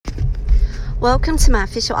Welcome to my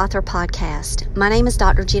Official Author Podcast. My name is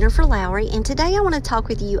Dr. Jennifer Lowry, and today I want to talk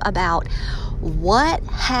with you about what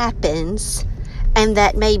happens and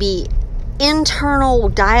that maybe internal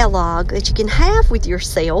dialogue that you can have with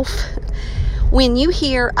yourself when you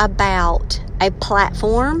hear about a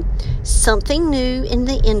platform, something new in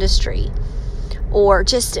the industry, or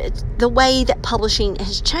just the way that publishing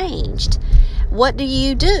has changed. What do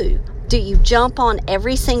you do? Do you jump on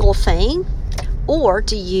every single thing? Or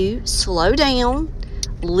do you slow down,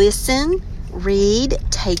 listen, read,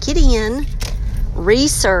 take it in,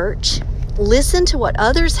 research, listen to what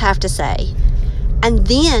others have to say, and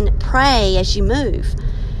then pray as you move?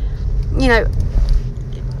 You know,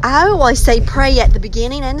 I always say pray at the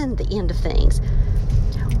beginning and at the end of things.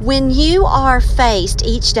 When you are faced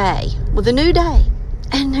each day with a new day,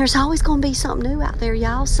 and there's always going to be something new out there,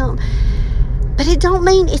 y'all, but it don't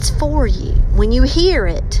mean it's for you. When you hear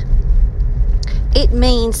it, it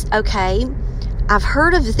means, okay, I've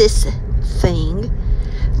heard of this thing.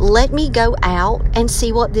 Let me go out and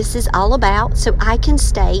see what this is all about so I can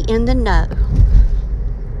stay in the know.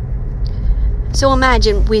 So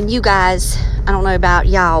imagine when you guys, I don't know about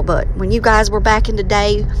y'all, but when you guys were back in the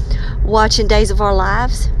day watching Days of Our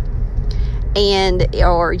Lives,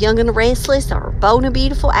 or Young and the Restless, or Bold and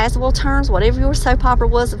Beautiful, As the World Turns, whatever your soap opera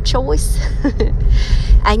was of choice,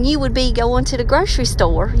 and you would be going to the grocery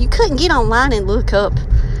store, you couldn't get online and look up,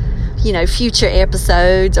 future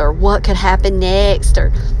episodes or what could happen next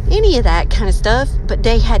or any of that kind of stuff, but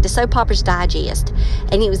they had the Soap Operas Digest,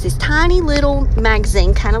 and it was this tiny little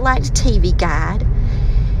magazine, kind of like the TV Guide,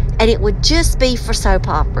 and it would just be for soap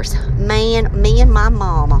operas. Man, me and my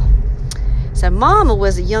mama. So Mama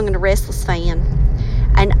was a Young and the Restless fan,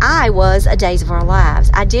 and I was a Days of Our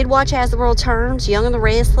Lives. I did watch As the World Turns, Young and the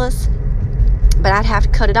Restless, but I'd have to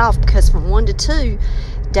cut it off because from 1 to 2,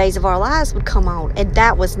 Days of Our Lives would come on, and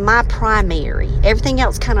that was my primary. Everything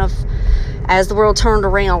else kind of, as the world turned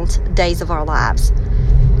around, Days of Our Lives.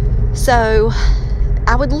 So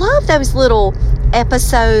I would love those little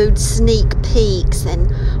episode sneak peeks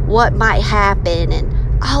and what might happen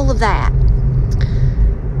and all of that.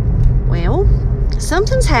 Well,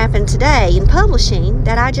 something's happened today in publishing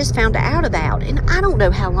that I just found out about, and I don't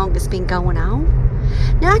know how long it's been going on.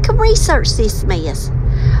 Now, I can research this mess,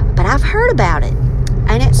 but I've heard about it,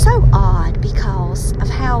 and it's so odd because of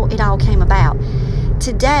how it all came about.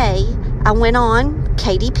 Today, I went on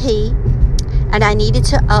KDP, and I needed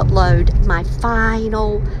to upload my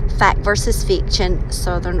final Fact versus Fiction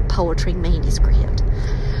Southern Poetry manuscript.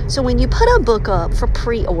 So when you put a book up for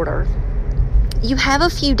pre-order, you have a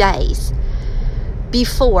few days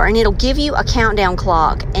before, and it'll give you a countdown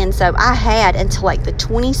clock. And so I had until like the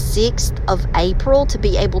 26th of April to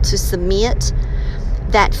be able to submit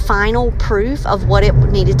that final proof of what it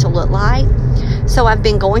needed to look like. So I've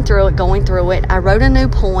been going through it. I wrote a new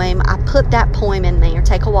poem. I put that poem in there,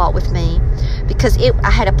 Take a Walk with Me, because I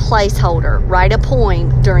had a placeholder, write a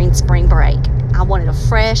poem during spring break. I wanted a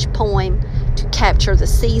fresh poem to capture the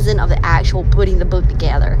season of the actual putting the book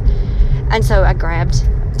together. And so I grabbed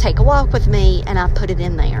Take a Walk with Me and I put it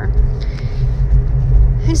in there.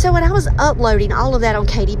 And so when I was uploading all of that on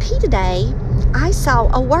KDP today, I saw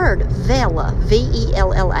a word, Vella,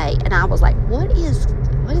 V-E-L-L-A, and I was like, what is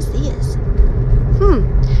this?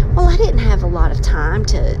 Well, I didn't have a lot of time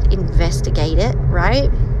to investigate it, right?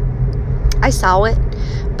 I saw it,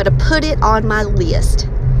 but I put it on my list.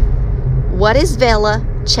 What is Vella?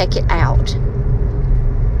 Check it out.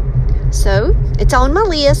 So it's on my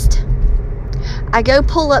list. I go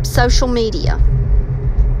pull up social media.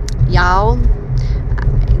 Y'all,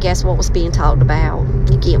 guess what was being talked about?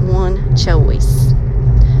 You get one choice.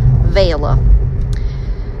 Vella.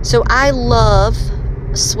 So I love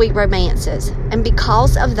sweet romances. And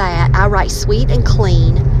because of that, I write Sweet and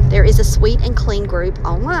Clean. There is a Sweet and Clean group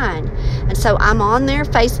online. And so I'm on their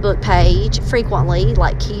Facebook page frequently,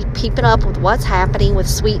 like keeping up with what's happening with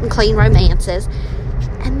Sweet and Clean romances.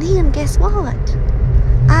 And then guess what?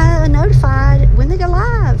 I notified when they go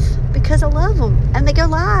live because I love them, and they go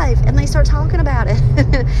live and they start talking about it.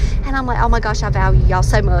 And I'm like, oh my gosh, I value y'all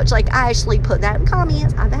so much. Like, I actually put that in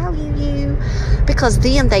comments. I value you, because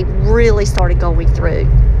then they really started going through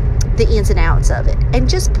the ins and outs of it and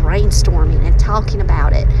just brainstorming and talking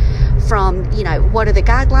about it from, what are the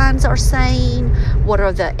guidelines are saying? What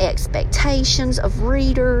are the expectations of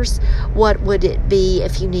readers? What would it be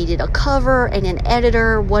if you needed a cover and an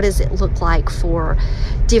editor? What does it look like for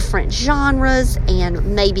different genres?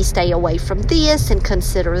 And maybe stay away from this and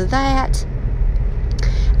consider that.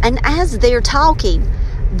 And as they're talking,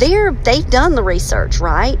 they've done the research,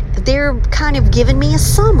 right? They're kind of giving me a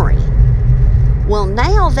summary. Well,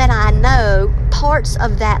 now that I know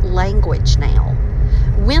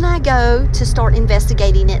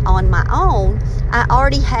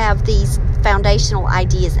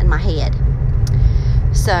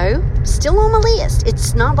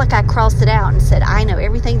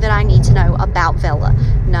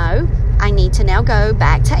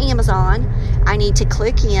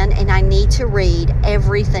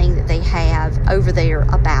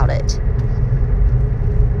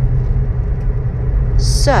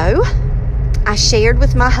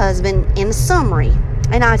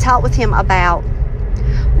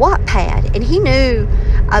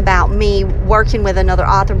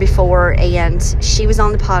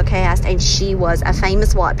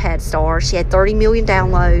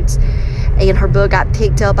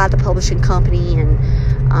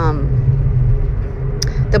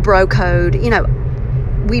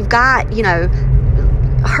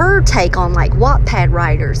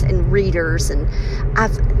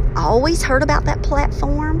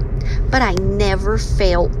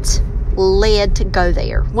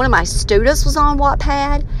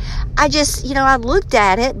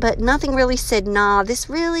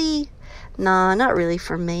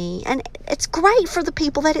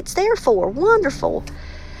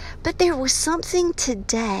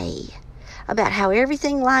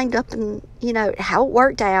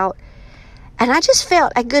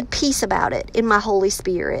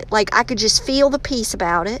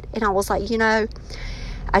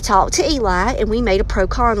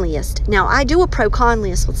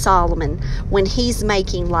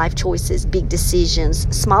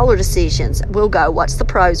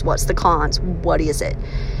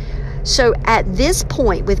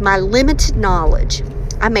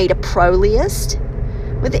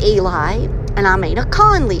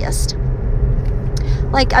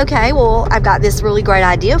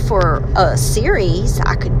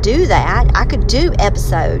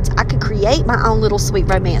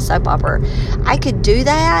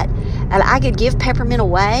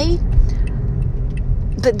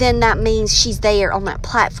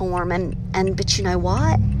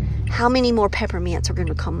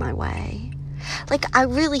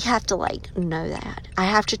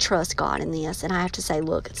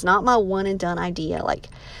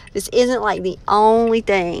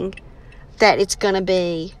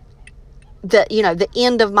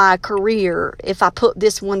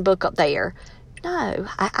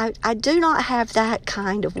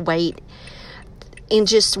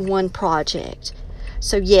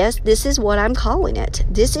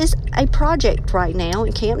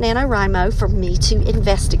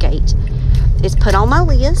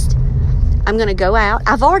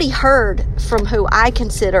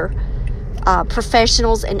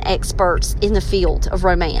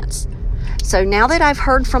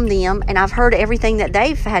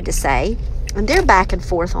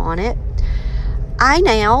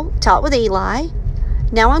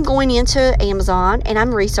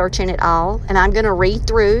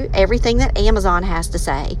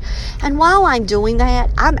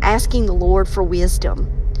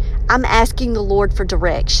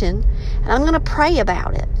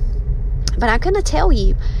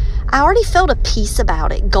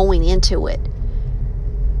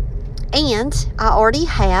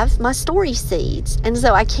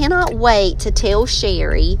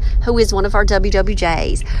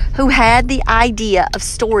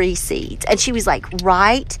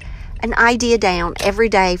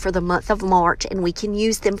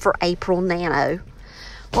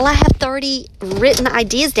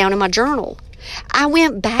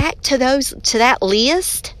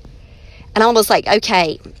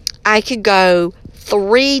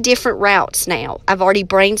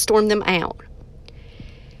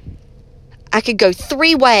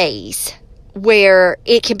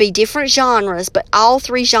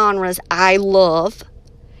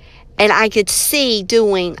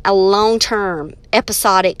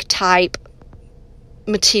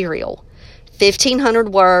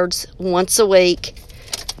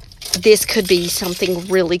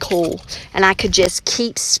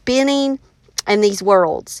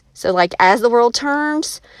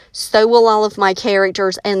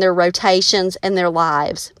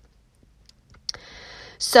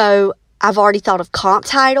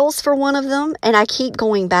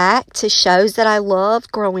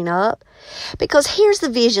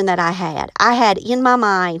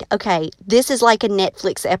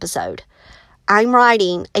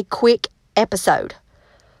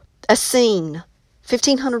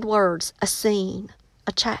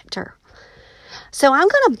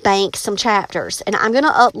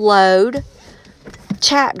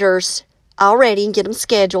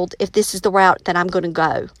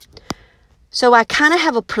So I kind of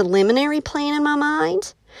have a preliminary plan in my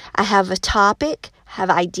mind. I have a topic, have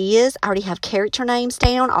ideas. I already have character names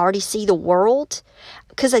down. I already see the world.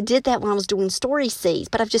 Because I did that when I was doing story seeds,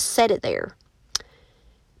 but I've just set it there.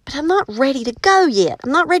 But I'm not ready to go yet.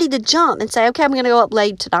 I'm not ready to jump and say, okay, I'm going to go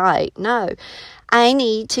upload tonight. No. I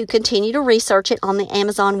need to continue to research it on the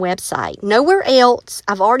Amazon website. Nowhere else.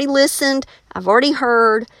 I've already listened. I've already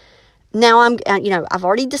heard. Now I've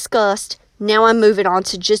already discussed. Now I'm moving on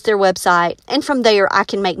to just their website. And from there, I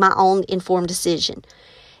can make my own informed decision.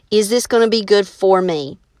 Is this going to be good for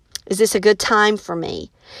me? Is this a good time for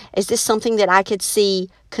me? Is this something that I could see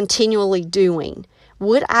continually doing?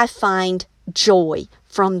 Would I find joy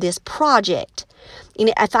from this project?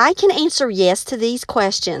 And if I can answer yes to these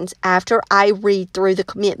questions after I read through the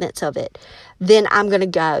commitments of it, then I'm going to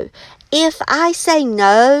go. If I say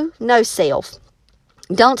no self,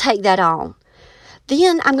 don't take that on,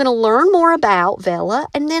 then I'm going to learn more about Vela,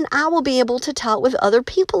 and then I will be able to talk with other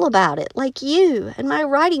people about it, like you and my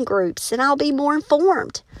writing groups, and I'll be more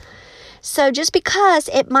informed. So just because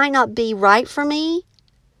it might not be right for me,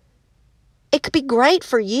 it could be great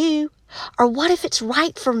for you. Or what if it's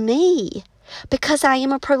right for me? Because I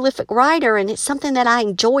am a prolific writer and it's something that I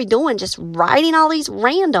enjoy doing, just writing all these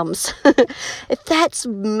randoms. If that's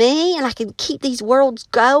me and I can keep these worlds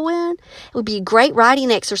going, it would be a great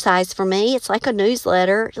writing exercise for me. It's like a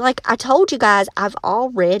newsletter. Like I told you guys, I've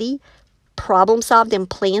already problem solved and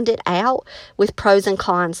planned it out with pros and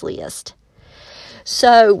cons list.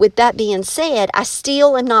 So with that being said, I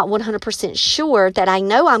still am not 100% sure that I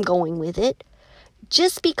know I'm going with it,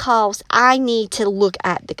 just because I need to look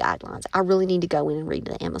at the guidelines. I really need to go in and read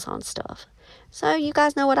the Amazon stuff. So you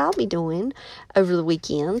guys know what I'll be doing over the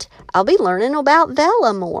weekend. I'll be learning about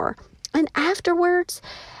Vela more. And afterwards,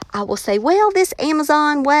 I will say, well, this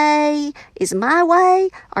Amazon way is my way,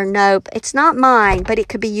 or nope, it's not mine, but it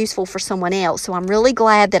could be useful for someone else. So I'm really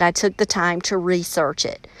glad that I took the time to research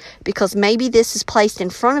it, because maybe this is placed in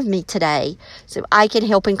front of me today so I can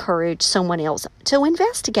help encourage someone else to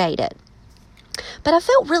investigate it. But I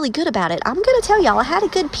felt really good about it. I'm going to tell y'all, I had a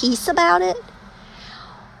good peace about it.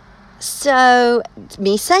 So,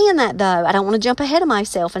 me saying that, though, I don't want to jump ahead of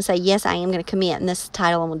myself and say, yes, I am going to commit, and this is the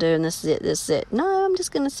title I'm going to do, and this is it. No, I'm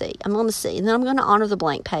just going to see. I'm going to see. And then I'm going to honor the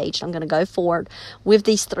blank page. I'm going to go forward with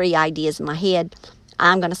these 3 ideas in my head.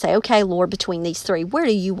 I'm going to say, okay, Lord, between these 3, where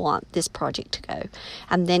do you want this project to go?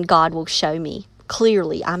 And then God will show me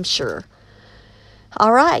clearly, I'm sure.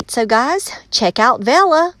 All right, so guys, check out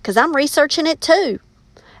Vela, because I'm researching it too.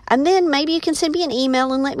 And then maybe you can send me an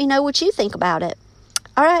email and let me know what you think about it.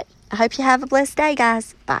 All right. I hope you have a blessed day,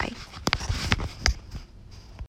 guys. Bye.